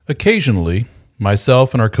Occasionally,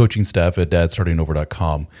 myself and our coaching staff at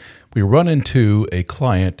dadstartingover.com, we run into a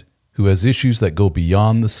client who has issues that go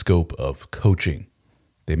beyond the scope of coaching.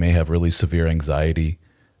 They may have really severe anxiety,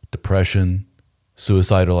 depression,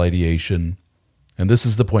 suicidal ideation, and this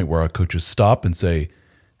is the point where our coaches stop and say,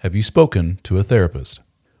 have you spoken to a therapist?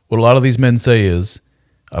 What a lot of these men say is,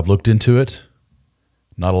 I've looked into it,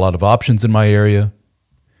 not a lot of options in my area,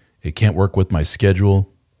 it can't work with my schedule,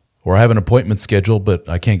 or I have an appointment scheduled, but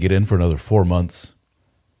I can't get in for another 4 months.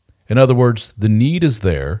 In other words, the need is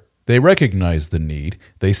there. They recognize the need.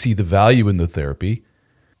 They see the value in the therapy,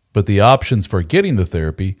 but the options for getting the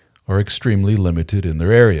therapy are extremely limited in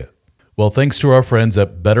their area. Well, thanks to our friends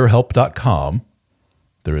at BetterHelp.com,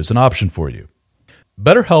 there is an option for you.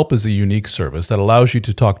 BetterHelp is a unique service that allows you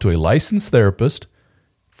to talk to a licensed therapist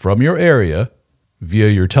from your area via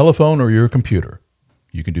your telephone or your computer.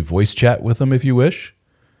 You can do voice chat with them if you wish.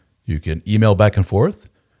 You can email back and forth.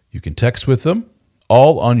 You can text with them,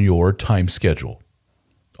 all on your time schedule,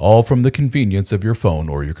 all from the convenience of your phone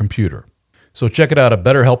or your computer. So check it out at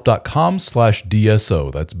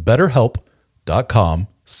betterhelp.com/DSO. That's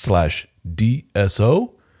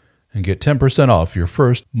betterhelp.com/DSO and get 10% off your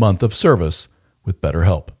first month of service with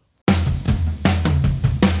BetterHelp.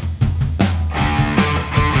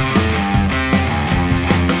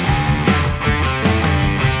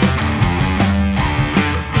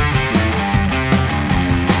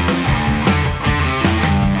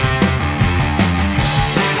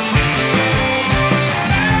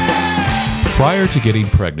 Prior to getting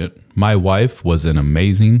pregnant, my wife was in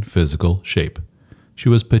amazing physical shape. She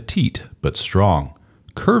was petite but strong,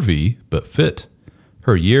 curvy but fit.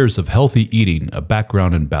 Her years of healthy eating, a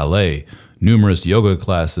background in ballet, numerous yoga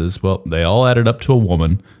classes, well, they all added up to a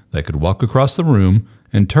woman that could walk across the room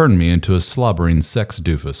and turn me into a slobbering sex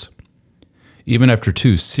doofus. Even after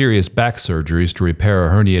 2 serious back surgeries to repair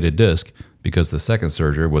a herniated disc, because the second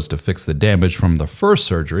surgery was to fix the damage from the first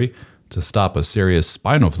surgery to stop a serious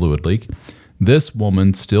spinal fluid leak, this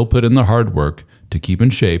woman still put in the hard work to keep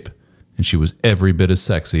in shape, and she was every bit as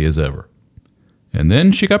sexy as ever. And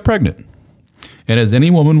then she got pregnant. And as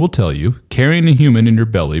any woman will tell you, carrying a human in your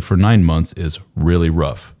belly for 9 months is really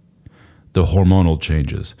rough. The hormonal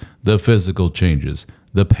changes, the physical changes,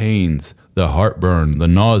 the pains, the heartburn, the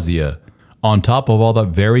nausea. On top of all that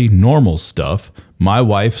very normal stuff, my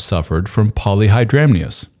wife suffered from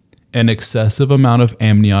polyhydramnios, an excessive amount of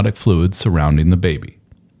amniotic fluid surrounding the baby.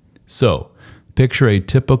 So, picture a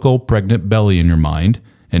typical pregnant belly in your mind,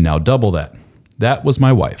 and now double that. That was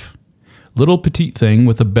my wife. Little petite thing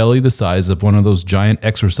with a belly the size of one of those giant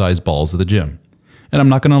exercise balls at the gym. And I'm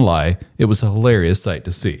not going to lie, it was a hilarious sight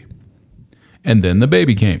to see. And then the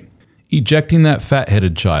baby came. Ejecting that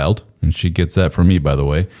fat-headed child, and she gets that from me, by the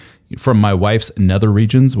way, from my wife's nether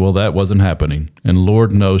regions, well, that wasn't happening. And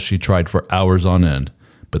Lord knows she tried for hours on end.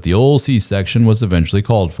 But the old C-section was eventually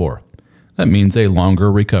called for. That means a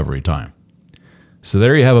longer recovery time. So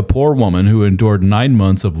there you have a poor woman who endured 9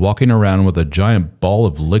 months of walking around with a giant ball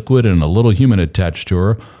of liquid and a little human attached to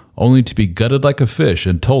her, only to be gutted like a fish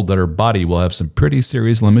and told that her body will have some pretty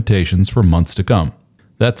serious limitations for months to come.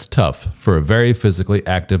 That's tough for a very physically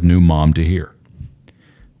active new mom to hear.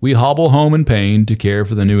 We hobble home in pain to care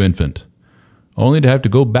for the new infant, only to have to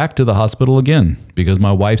go back to the hospital again because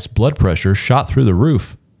my wife's blood pressure shot through the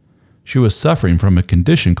roof. She was suffering from a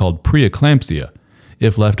condition called preeclampsia.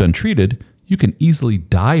 If left untreated, you can easily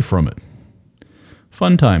die from it.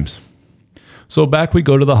 Fun times. So back we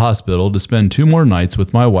go to the hospital to spend 2 more nights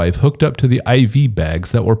with my wife hooked up to the IV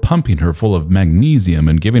bags that were pumping her full of magnesium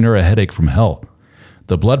and giving her a headache from hell.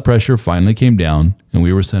 The blood pressure finally came down and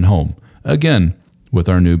we were sent home, again with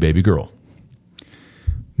our new baby girl.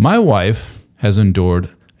 My wife has endured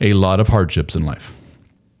a lot of hardships in life.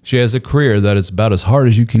 She has a career that is about as hard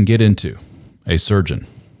as you can get into, a surgeon.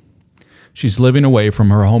 She's living away from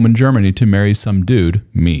her home in Germany to marry some dude,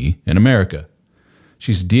 me, in America.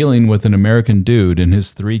 She's dealing with an American dude and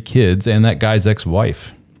his 3 kids and that guy's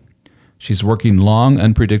ex-wife. She's working long,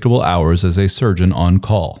 unpredictable hours as a surgeon on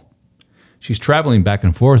call. She's traveling back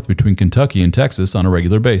and forth between Kentucky and Texas on a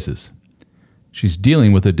regular basis. She's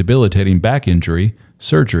dealing with a debilitating back injury,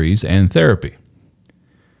 surgeries, and therapy.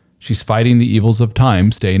 She's fighting the evils of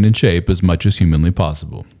time, staying in shape as much as humanly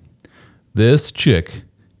possible. This chick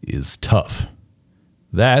is tough.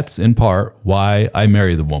 That's, in part, why I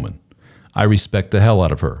marry the woman. I respect the hell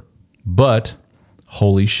out of her. But,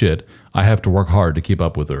 holy shit, I have to work hard to keep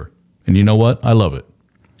up with her. And you know what? I love it.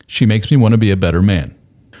 She makes me want to be a better man.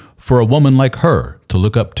 For a woman like her to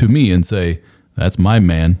look up to me and say, that's my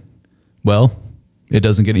man, well, it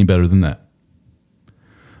doesn't get any better than that.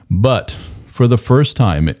 But, for the first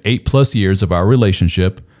time in 8+ years of our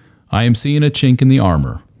relationship, I am seeing a chink in the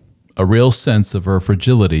armor, a real sense of her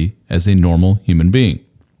fragility as a normal human being.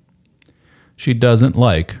 She doesn't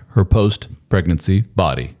like her post-pregnancy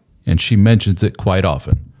body, and she mentions it quite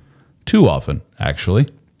often. Too often, actually.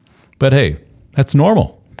 But hey, that's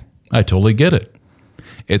normal. I totally get it.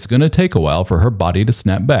 It's going to take a while for her body to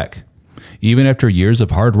snap back. Even after years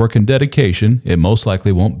of hard work and dedication, it most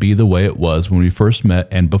likely won't be the way it was when we first met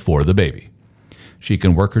and before the baby. She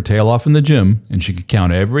can work her tail off in the gym, and she can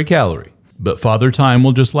count every calorie. But Father Time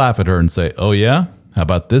will just laugh at her and say, "Oh yeah? How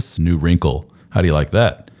about this new wrinkle? How do you like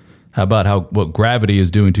that? How about what gravity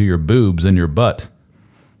is doing to your boobs and your butt?"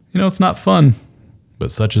 It's not fun,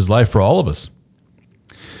 but such is life for all of us.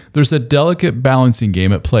 There's a delicate balancing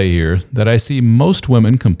game at play here that I see most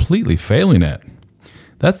women completely failing at.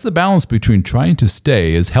 That's the balance between trying to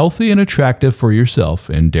stay as healthy and attractive for yourself,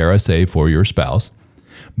 and dare I say for your spouse,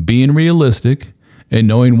 being realistic and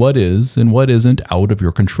knowing what is and what isn't out of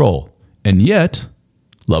your control, and yet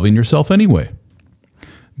loving yourself anyway.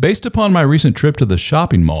 Based upon my recent trip to the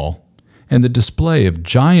shopping mall and the display of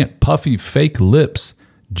giant puffy fake lips,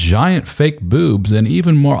 giant fake boobs, and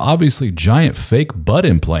even more obviously giant fake butt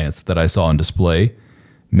implants that I saw on display,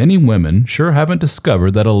 many women sure haven't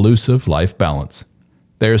discovered that elusive life balance.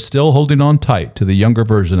 They are still holding on tight to the younger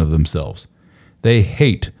version of themselves. They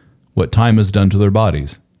hate what time has done to their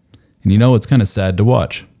bodies. And it's kind of sad to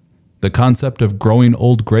watch. The concept of growing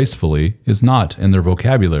old gracefully is not in their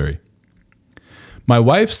vocabulary. My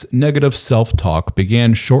wife's negative self-talk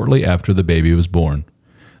began shortly after the baby was born.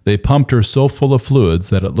 They pumped her so full of fluids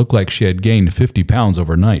that it looked like she had gained 50 pounds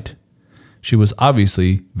overnight. She was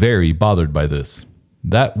obviously very bothered by this.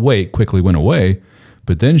 That weight quickly went away,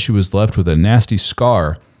 but then she was left with a nasty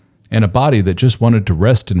scar and a body that just wanted to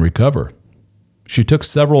rest and recover. She took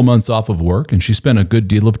several months off of work, and she spent a good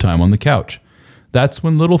deal of time on the couch. That's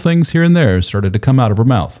when little things here and there started to come out of her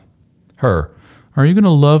mouth. Her, "Are you going to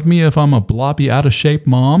love me if I'm a blobby, out-of-shape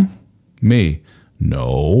mom?" Me,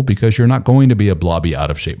 "No, because you're not going to be a blobby,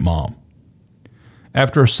 out-of-shape mom."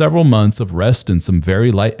 After several months of rest and some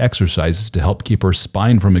very light exercises to help keep her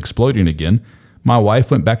spine from exploding again, my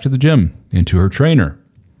wife went back to the gym and to her trainer.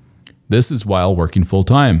 This is while working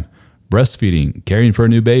full-time, breastfeeding, caring for a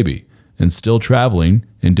new baby, and still traveling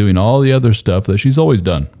and doing all the other stuff that she's always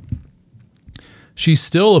done. She's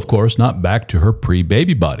still, of course, not back to her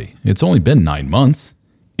pre-baby body. It's only been 9 months.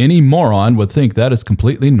 Any moron would think that is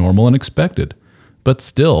completely normal and expected. But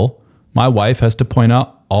still, my wife has to point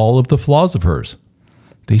out all of the flaws of hers.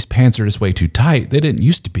 "These pants are just way too tight. They didn't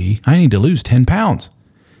used to be. I need to lose 10 pounds.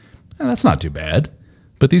 That's not too bad.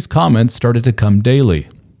 But these comments started to come daily,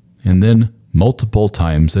 and then multiple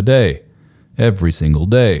times a day, every single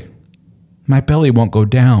day. "My belly won't go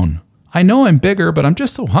down. I know I'm bigger, but I'm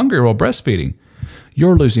just so hungry while breastfeeding.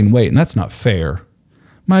 You're losing weight, and that's not fair.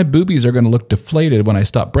 My boobies are going to look deflated when I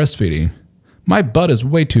stop breastfeeding. My butt is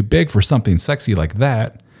way too big for something sexy like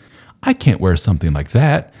that. I can't wear something like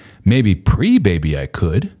that. Maybe pre-baby I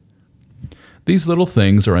could." These little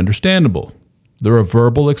things are understandable. They're a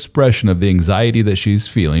verbal expression of the anxiety that she's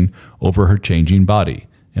feeling over her changing body,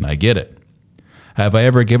 and I get it. Have I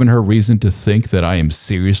ever given her reason to think that I am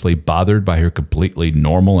seriously bothered by her completely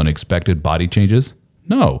normal and expected body changes?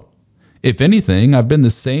 No. If anything, I've been the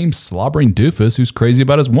same slobbering doofus who's crazy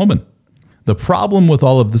about his woman. The problem with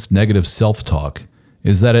all of this negative self-talk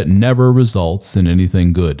is that it never results in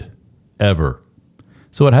anything good. Ever.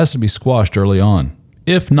 So it has to be squashed early on.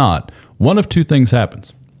 If not, one of two things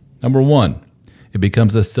happens. Number one, it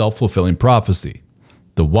becomes a self-fulfilling prophecy.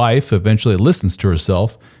 The wife eventually listens to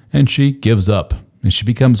herself and she gives up, and she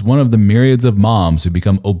becomes one of the myriads of moms who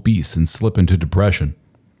become obese and slip into depression.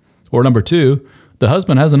 Or number two, the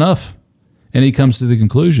husband has enough, and he comes to the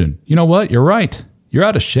conclusion, "You know what? You're right. You're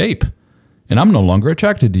out of shape, and I'm no longer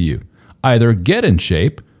attracted to you. Either get in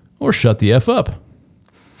shape or shut the F up."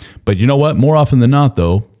 But you know what? More often than not,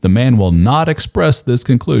 though, the man will not express this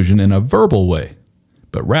conclusion in a verbal way,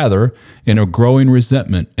 but rather in a growing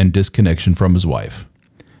resentment and disconnection from his wife.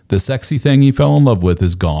 The sexy thing he fell in love with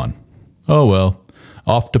is gone. Oh well,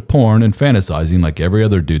 off to porn and fantasizing like every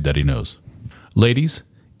other dude that he knows. Ladies,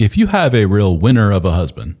 if you have a real winner of a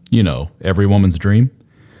husband, every woman's dream,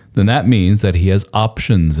 then that means that he has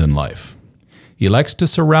options in life. He likes to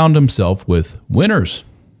surround himself with winners.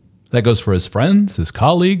 That goes for his friends, his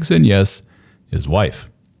colleagues, and yes, his wife.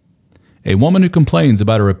 A woman who complains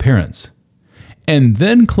about her appearance and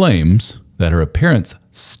then claims that her appearance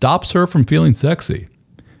stops her from feeling sexy,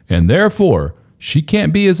 and therefore she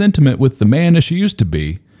can't be as intimate with the man as she used to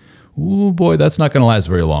be, ooh boy, that's not going to last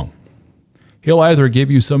very long. He'll either give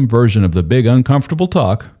you some version of the big uncomfortable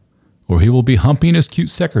talk, or he will be humping his cute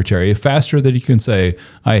secretary faster than you can say,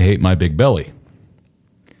 "I hate my big belly."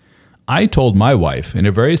 I told my wife in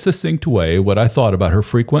a very succinct way what I thought about her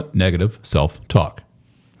frequent negative self-talk.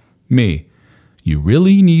 Me, you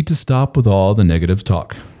really need to stop with all the negative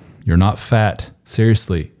talk. You're not fat.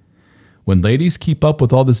 Seriously. When ladies keep up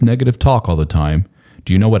with all this negative talk all the time,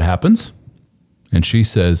 do you know what happens? And she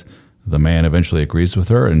says, the man eventually agrees with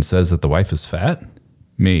her and says that the wife is fat.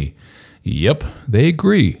 Me, yep, they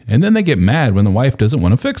agree. And then they get mad when the wife doesn't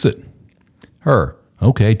want to fix it. Her,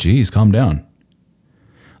 okay, geez, calm down.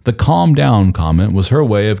 The calm down comment was her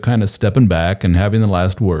way of kind of stepping back and having the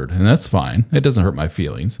last word. And that's fine. It doesn't hurt my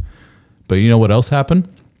feelings. But you know what else happened?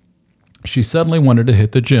 She suddenly wanted to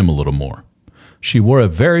hit the gym a little more. She wore a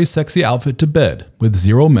very sexy outfit to bed with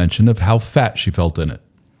zero mention of how fat she felt in it.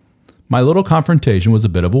 My little confrontation was a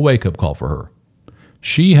bit of a wake-up call for her.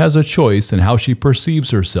 She has a choice in how she perceives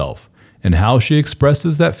herself and how she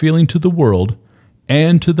expresses that feeling to the world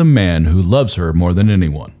and to the man who loves her more than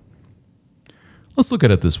anyone. Let's look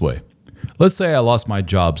at it this way. Let's say I lost my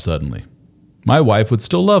job suddenly. My wife would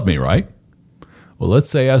still love me, right? Well, let's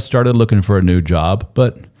say I started looking for a new job,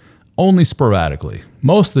 but only sporadically.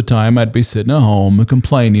 Most of the time, I'd be sitting at home and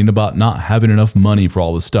complaining about not having enough money for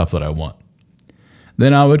all the stuff that I want.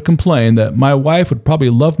 Then I would complain that my wife would probably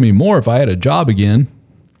love me more if I had a job again.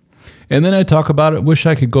 And then I'd talk about it, wish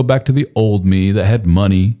I could go back to the old me that had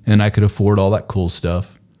money and I could afford all that cool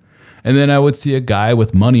stuff. And then I would see a guy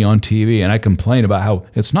with money on TV and I complain about how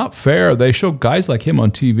it's not fair they show guys like him on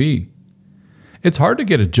TV. It's hard to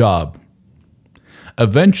get a job.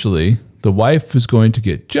 Eventually, the wife is going to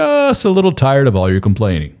get just a little tired of all your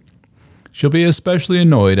complaining. She'll be especially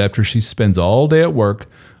annoyed after she spends all day at work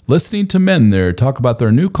listening to men there talk about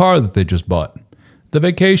their new car that they just bought, the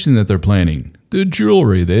vacation that they're planning, the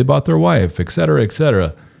jewelry they bought their wife, etc.,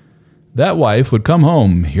 etc. That wife would come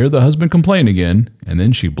home, hear the husband complain again, and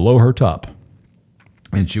then she'd blow her top.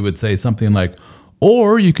 And she would say something like,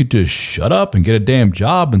 or you could just shut up and get a damn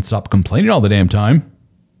job and stop complaining all the damn time.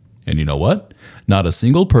 And you know what? Not a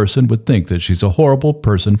single person would think that she's a horrible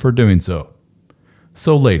person for doing so.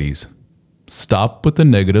 So ladies, stop with the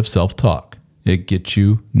negative self-talk. It gets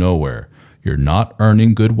you nowhere. You're not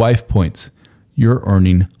earning good wife points. You're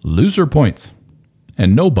earning loser points.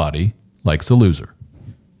 And nobody likes a loser.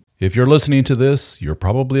 If you're listening to this, you're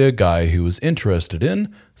probably a guy who is interested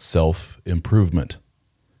in self-improvement.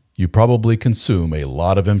 You probably consume a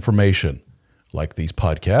lot of information, like these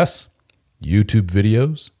podcasts, YouTube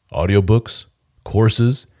videos, audiobooks,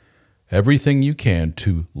 courses, everything you can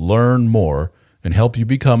to learn more and help you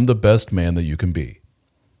become the best man that you can be.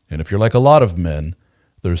 And if you're like a lot of men,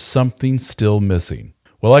 there's something still missing.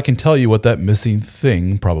 Well, I can tell you what that missing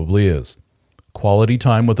thing probably is. Quality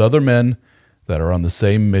time with other men that are on the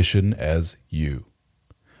same mission as you.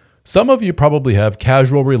 Some of you probably have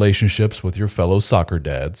casual relationships with your fellow soccer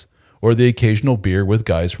dads or the occasional beer with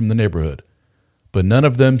guys from the neighborhood, but none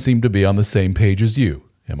of them seem to be on the same page as you.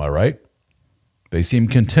 Am I right? They seem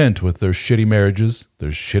content with their shitty marriages,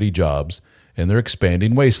 their shitty jobs, and their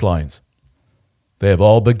expanding waistlines. They have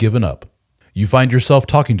all but given up. You find yourself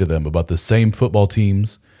talking to them about the same football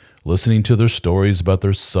teams, listening to their stories about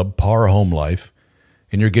their subpar home life,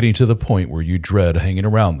 and you're getting to the point where you dread hanging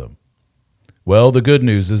around them. Well, the good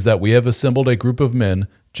news is that we have assembled a group of men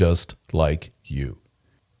just like you.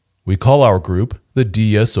 We call our group the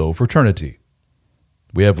DSO Fraternity.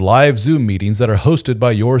 We have live Zoom meetings that are hosted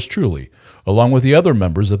by yours truly, along with the other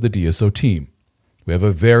members of the DSO team. We have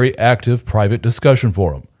a very active private discussion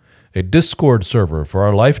forum, a Discord server for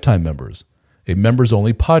our lifetime members, a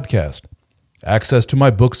members-only podcast, access to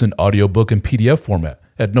my books in audiobook and PDF format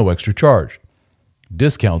at no extra charge,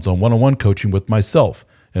 discounts on one-on-one coaching with myself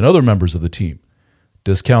and other members of the team,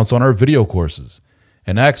 discounts on our video courses,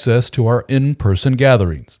 and access to our in-person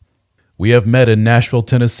gatherings. We have met in Nashville,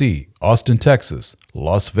 Tennessee, Austin, Texas,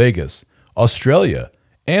 Las Vegas, Australia,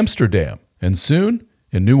 Amsterdam, and soon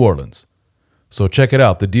in New Orleans. So check it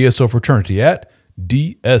out, the DSO Fraternity at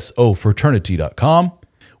dsofraternity.com.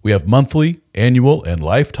 We have monthly, annual, and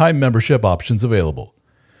lifetime membership options available.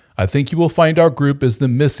 I think you will find our group is the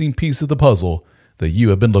missing piece of the puzzle that you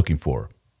have been looking for.